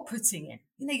you're not putting in.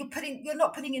 You're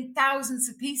not putting in thousands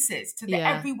of pieces to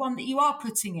every one that you are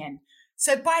putting in.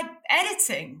 So by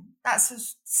editing, that's the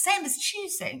same as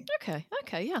choosing. Okay,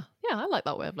 yeah, I like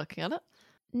that way of looking at it.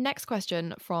 Next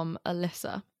question from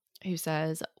Alyssa, who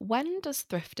says, when does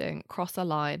thrifting cross a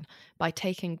line by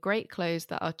taking great clothes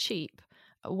that are cheap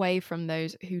away from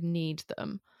those who need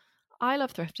them? I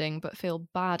love thrifting, but feel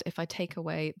bad if I take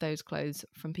away those clothes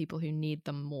from people who need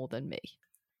them more than me.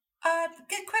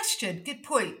 Good question, good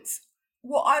point.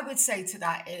 What I would say to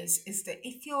that is that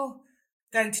if you're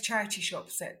going to charity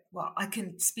shops I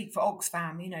can speak for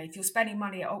Oxfam, if you're spending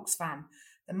money at Oxfam,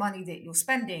 the money that you're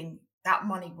spending, that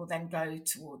money will then go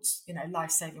towards,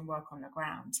 life-saving work on the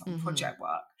ground, project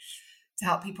work to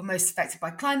help people most affected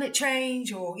by climate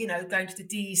change, or, going to the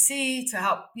DEC to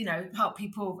help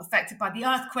people affected by the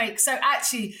earthquake. So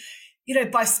actually,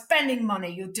 by spending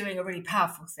money, you're doing a really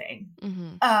powerful thing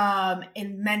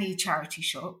in many charity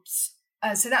shops.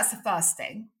 So that's the first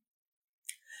thing.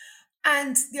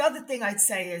 And the other thing I'd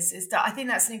say is that I think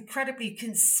that's an incredibly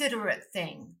considerate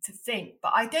thing to think,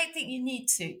 but I don't think you need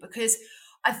to, because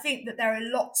I think that there are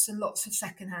lots and lots of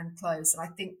secondhand clothes. And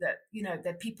I think that,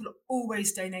 that people are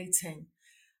always donating.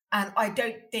 And I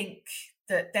don't think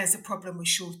that there's a problem with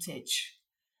shortage.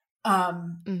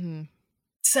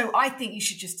 So I think you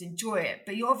should just enjoy it.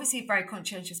 But you're obviously a very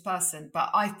conscientious person, but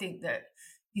I think that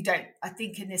you don't. I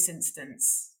think in this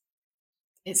instance,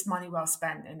 it's money well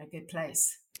spent in a good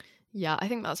place. Yeah, I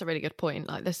think that's a really good point.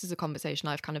 Like, this is a conversation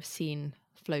I've kind of seen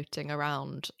floating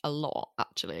around a lot,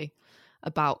 actually,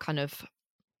 about kind of,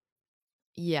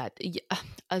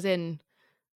 as in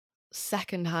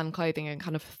secondhand clothing and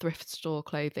kind of thrift store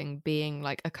clothing being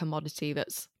like a commodity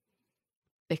that's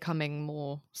becoming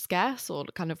more scarce, or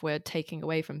kind of we're taking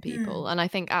away from people. And I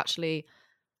think actually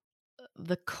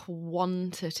the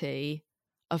quantity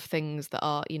of things that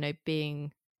are,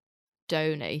 being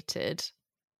donated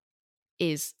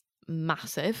is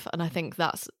massive, and I think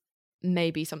that's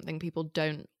maybe something people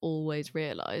don't always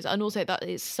realize. And also, that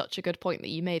is such a good point that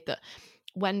you made, that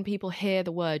when people hear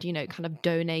the word, kind of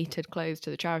donated clothes to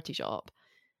the charity shop,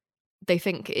 they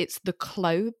think it's the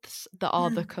clothes that are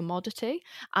the commodity,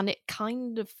 and it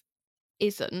kind of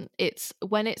isn't. It's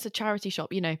when it's a charity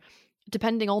shop,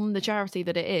 depending on the charity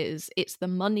that it is, it's the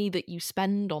money that you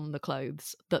spend on the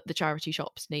clothes that the charity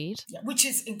shops need. Yeah, which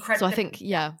is incredible. So I think,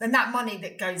 and that money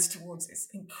that goes towards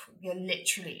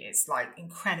literally is like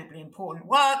incredibly important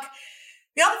work.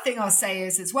 The other thing I'll say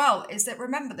is that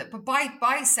remember that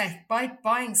by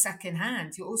buying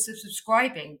secondhand, you're also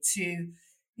subscribing to,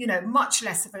 much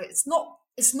less of it.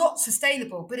 It's not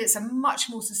sustainable, but it's a much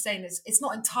more sustainable. It's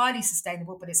not entirely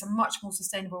sustainable, but it's a much more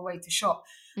sustainable way to shop,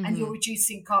 and you're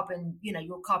reducing carbon,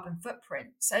 your carbon footprint.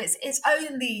 So it's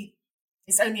only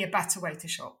a better way to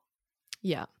shop.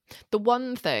 Yeah. The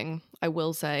one thing I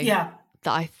will say that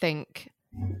I think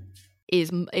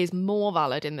is more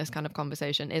valid in this kind of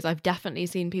conversation is I've definitely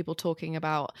seen people talking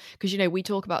about, because we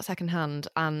talk about secondhand,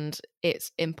 and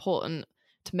it's important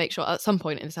to make sure at some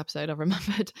point in this episode I've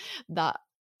remembered that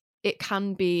it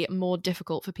can be more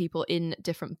difficult for people in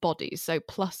different bodies. So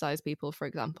plus size people, for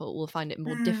example, will find it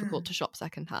more difficult to shop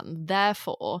secondhand.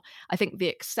 Therefore, I think the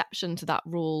exception to that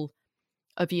rule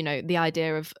of, the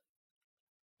idea of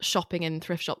shopping in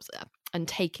thrift shops and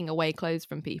taking away clothes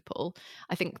from people,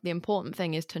 I think the important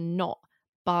thing is to not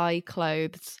buy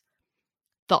clothes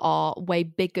that are way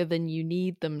bigger than you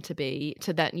need them to be,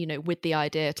 to then, with the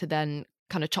idea to then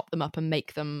kind of chop them up and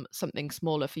make them something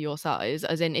smaller for your size.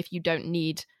 As in, if you don't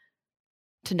need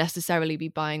to necessarily be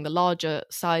buying the larger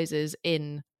sizes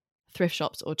in thrift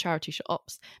shops or charity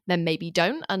shops, then maybe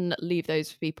don't, and leave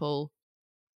those for people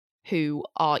who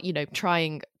are,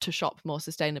 trying to shop more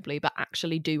sustainably, but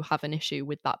actually do have an issue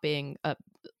with that being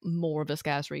more of a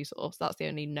scarce resource. That's the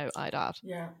only note I'd add.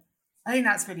 Yeah, I think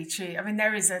that's really true. I mean,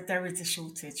 there is a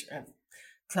shortage of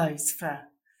clothes for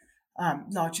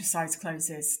larger size clothes.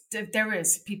 There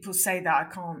is. People say that I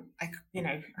can't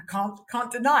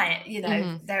deny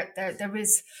it. There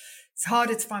is. It's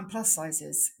harder to find plus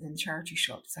sizes in charity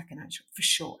shops, secondhand shop, for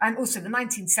sure. And also the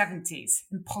 1970s,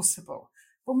 impossible.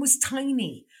 One was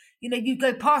tiny. You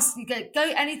go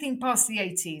anything past the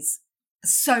 80s,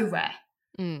 so rare.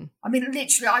 I mean,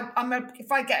 literally,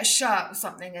 if I get a shirt or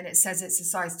something and it says it's a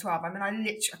size 12, I mean,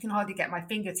 I can hardly get my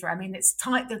finger through. I mean, it's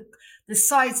tight. The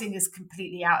sizing is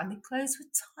completely out, and the clothes were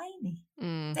tiny.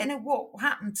 Don't know what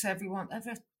happened to everyone.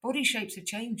 Body shapes have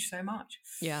changed so much.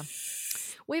 Yeah.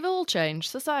 We've all changed.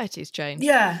 Society's changed.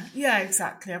 Yeah,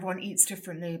 exactly. Everyone eats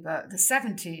differently, but the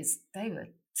 70s, they were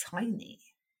tiny.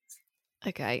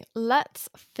 Okay, let's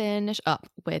finish up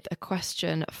with a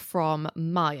question from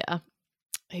Maya,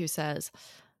 who says,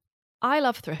 I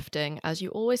love thrifting as you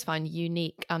always find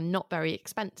unique and not very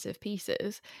expensive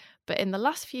pieces, but in the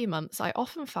last few months I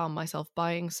often found myself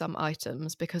buying some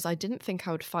items because I didn't think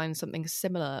I would find something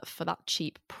similar for that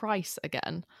cheap price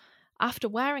again. After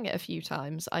wearing it a few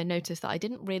times, I noticed that I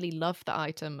didn't really love the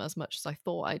item as much as I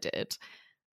thought I did.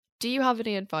 Do you have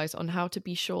any advice on how to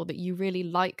be sure that you really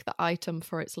like the item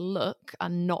for its look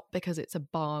and not because it's a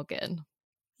bargain?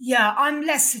 Yeah, I'm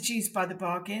less seduced by the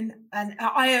bargain, and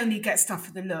I only get stuff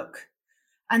for the look.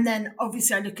 And then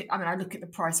obviously I look at the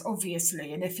price,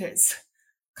 obviously, and if it's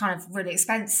kind of really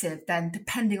expensive, then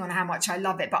depending on how much I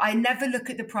love it, but I never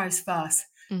look at the price first.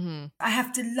 Mm-hmm. I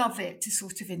have to love it to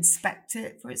sort of inspect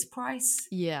it for its price.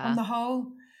 Yeah. On the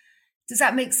whole. Does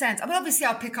that make sense? I mean, obviously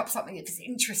I'll pick up something if it's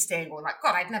interesting, or like,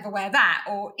 God, I'd never wear that.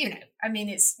 Or, I mean,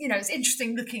 it's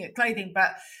interesting looking at clothing,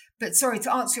 but sorry,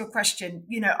 to answer your question,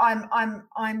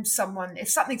 I'm someone, if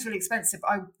something's really expensive,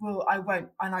 I won't,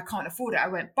 and I can't afford it, I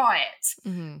won't buy it.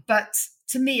 Mm-hmm. But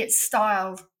to me, it's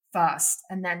style first,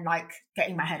 and then like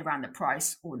getting my head around the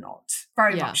price or not.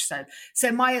 Very much so.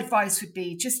 So my advice would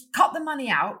be just cut the money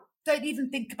out. Don't even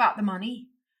think about the money.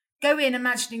 Go in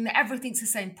imagining that everything's the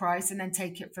same price, and then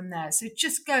take it from there. So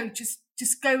just go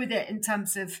with it in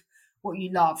terms of what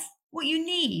you love, what you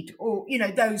need, or,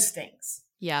 those things.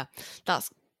 Yeah, that's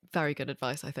very good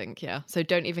advice, I think. Yeah. So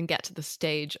don't even get to the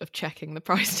stage of checking the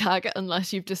price tag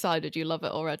unless you've decided you love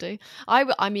it already.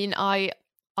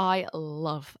 I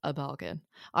love a bargain.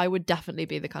 I would definitely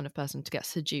be the kind of person to get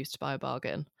seduced by a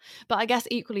bargain. But I guess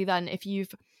equally then, if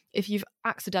you've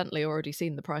accidentally already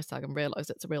seen the price tag and realised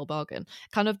it's a real bargain,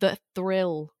 kind of the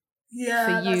thrill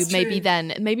for you, maybe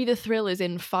the thrill is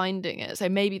in finding it. So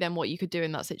maybe then what you could do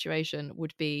in that situation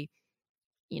would be,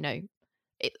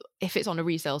 if it's on a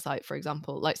resale site, for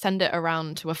example, like send it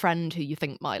around to a friend who you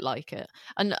think might like it,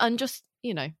 and just,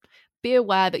 be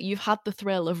aware that you've had the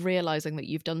thrill of realising that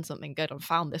you've done something good and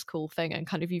found this cool thing, and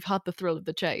kind of you've had the thrill of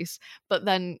the chase, but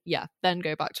then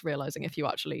go back to realising if you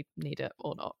actually need it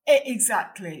or not.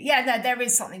 Exactly. Yeah, no, there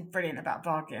is something brilliant about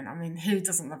bargain. I mean, who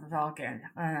doesn't love a bargain?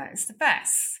 It's the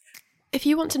best. If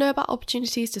you want to know about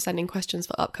opportunities to send in questions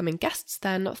for upcoming guests,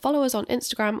 then follow us on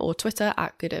Instagram or Twitter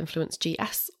at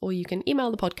goodinfluencegs, or you can email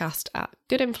the podcast at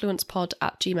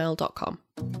goodinfluencepod@gmail.com.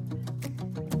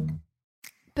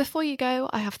 Before you go,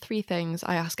 I have 3 things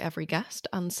I ask every guest,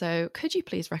 and so could you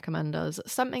please recommend us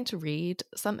something to read,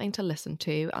 something to listen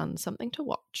to, and something to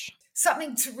watch?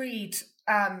 Something to read.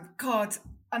 God,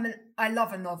 I mean, I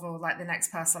love a novel like the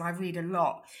next person. I read a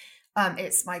lot.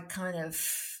 It's my kind of,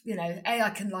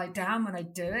 I can lie down when I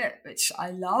do it, which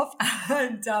I love.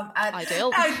 and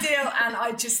Ideal. And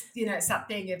I just, it's that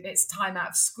thing of it's time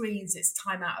out of screens, it's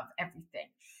time out of everything.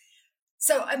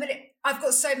 So, I mean, I've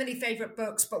got so many favourite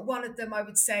books, but one of them I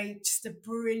would say just a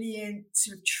brilliant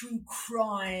sort of true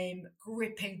crime,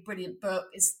 gripping, brilliant book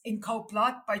is In Cold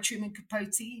Blood by Truman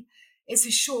Capote. It's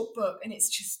a short book and it's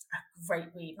just a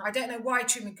great read. I don't know why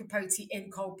Truman Capote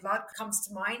In Cold Blood comes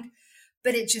to mind,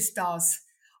 but it just does.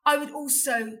 I would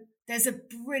also, there's a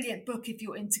brilliant book if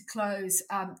you're into clothes,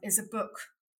 is a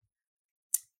book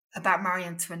about Marie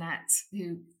Antoinette,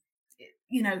 who,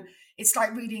 it's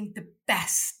like reading the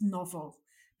best novel,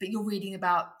 but you're reading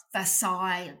about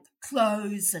Versailles and the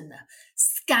clothes and the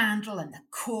scandal and the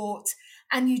court,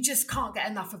 and you just can't get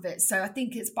enough of it. So I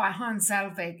think it's by Hans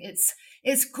Zellwig.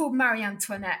 It's called Marie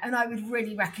Antoinette, and I would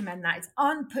really recommend that. It's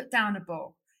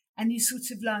unputdownable, and you sort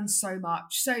of learn so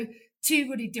much. So 2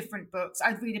 really different books.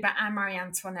 I'd read about Marie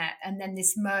Antoinette and then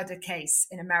this murder case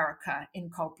in America,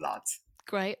 In Cold Blood.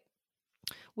 Great.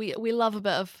 We love a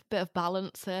bit of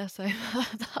balance here, so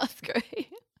that's great.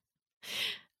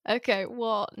 Okay,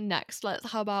 what next?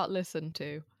 How about listen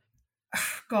to?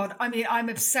 God, I mean, I'm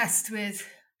obsessed with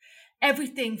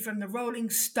everything from the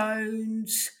Rolling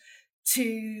Stones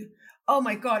to, oh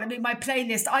my God, I mean, my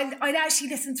playlist, I actually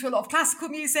listen to a lot of classical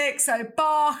music, so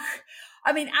Bach.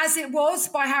 I mean, As It Was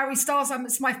by Harry Styles,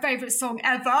 it's my favourite song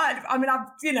ever. I mean,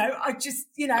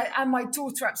 and my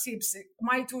daughter introduced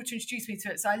me to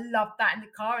it, so I love that in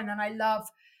the car. And then I love,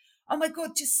 oh my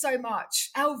God, just so much.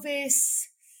 Elvis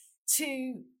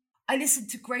I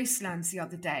listened to Gracelands the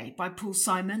other day by Paul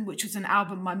Simon, which was an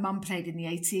album my mum played in the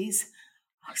 80s.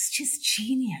 Oh, it's just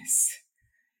genius.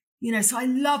 You know, so I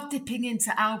love dipping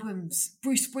into albums.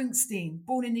 Bruce Springsteen,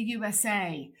 Born in the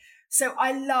USA. So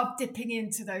I love dipping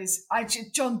into those.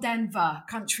 John Denver,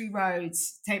 Country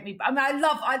Roads, Take Me. I mean,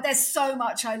 there's so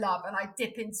much I love, and I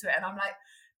dip into it and I'm like,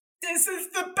 this is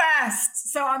the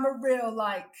best. So I'm a real,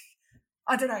 like,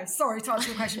 I don't know, sorry to answer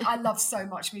your question. I love so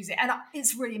much music and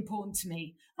it's really important to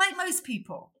me. Like most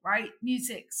people, right?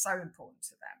 Music's so important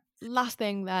to them. Last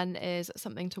thing then is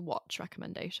something to watch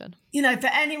recommendation. You know, for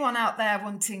anyone out there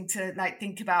wanting to like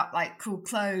think about like cool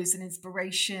clothes and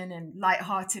inspiration and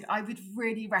lighthearted, I would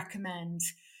really recommend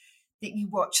that you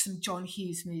watch some John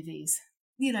Hughes movies.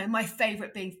 You know, my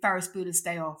favorite being Ferris Bueller's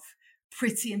Day Off,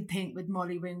 Pretty in Pink with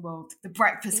Molly Ringwald, The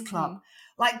Breakfast Club.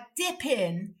 Like dip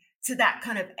in to that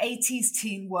kind of 80s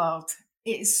teen world.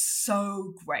 It is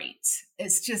so great.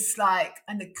 It's just like,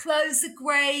 and the clothes are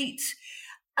great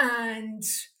and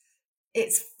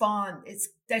it's fun.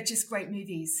 They're just great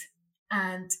movies.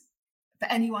 And for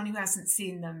anyone who hasn't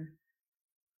seen them,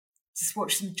 just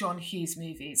watch some John Hughes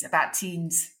movies about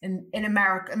teens in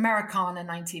Americana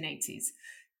 1980s.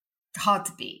 Hard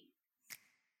to beat.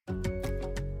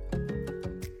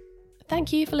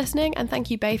 Thank you for listening, and thank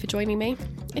you, Bay, for joining me.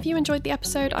 If you enjoyed the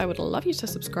episode, I would love you to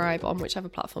subscribe on whichever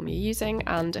platform you're using,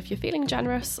 and if you're feeling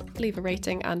generous, leave a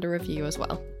rating and a review as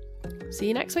well. See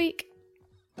you next week.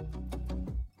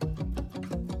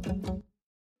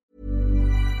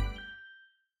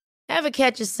 Ever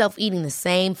catch yourself eating the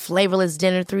same flavorless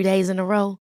dinner 3 days in a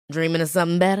row? Dreaming of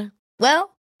something better?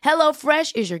 Well,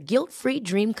 HelloFresh is your guilt-free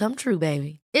dream come true,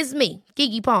 baby. It's me,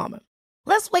 Keke Palmer.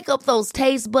 Let's wake up those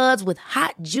taste buds with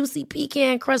hot, juicy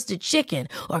pecan-crusted chicken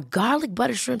or garlic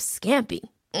butter shrimp scampi.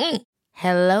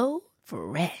 Hello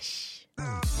Fresh.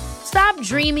 Stop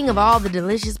dreaming of all the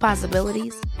delicious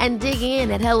possibilities and dig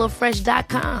in at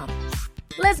HelloFresh.com.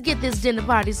 Let's get this dinner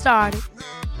party started.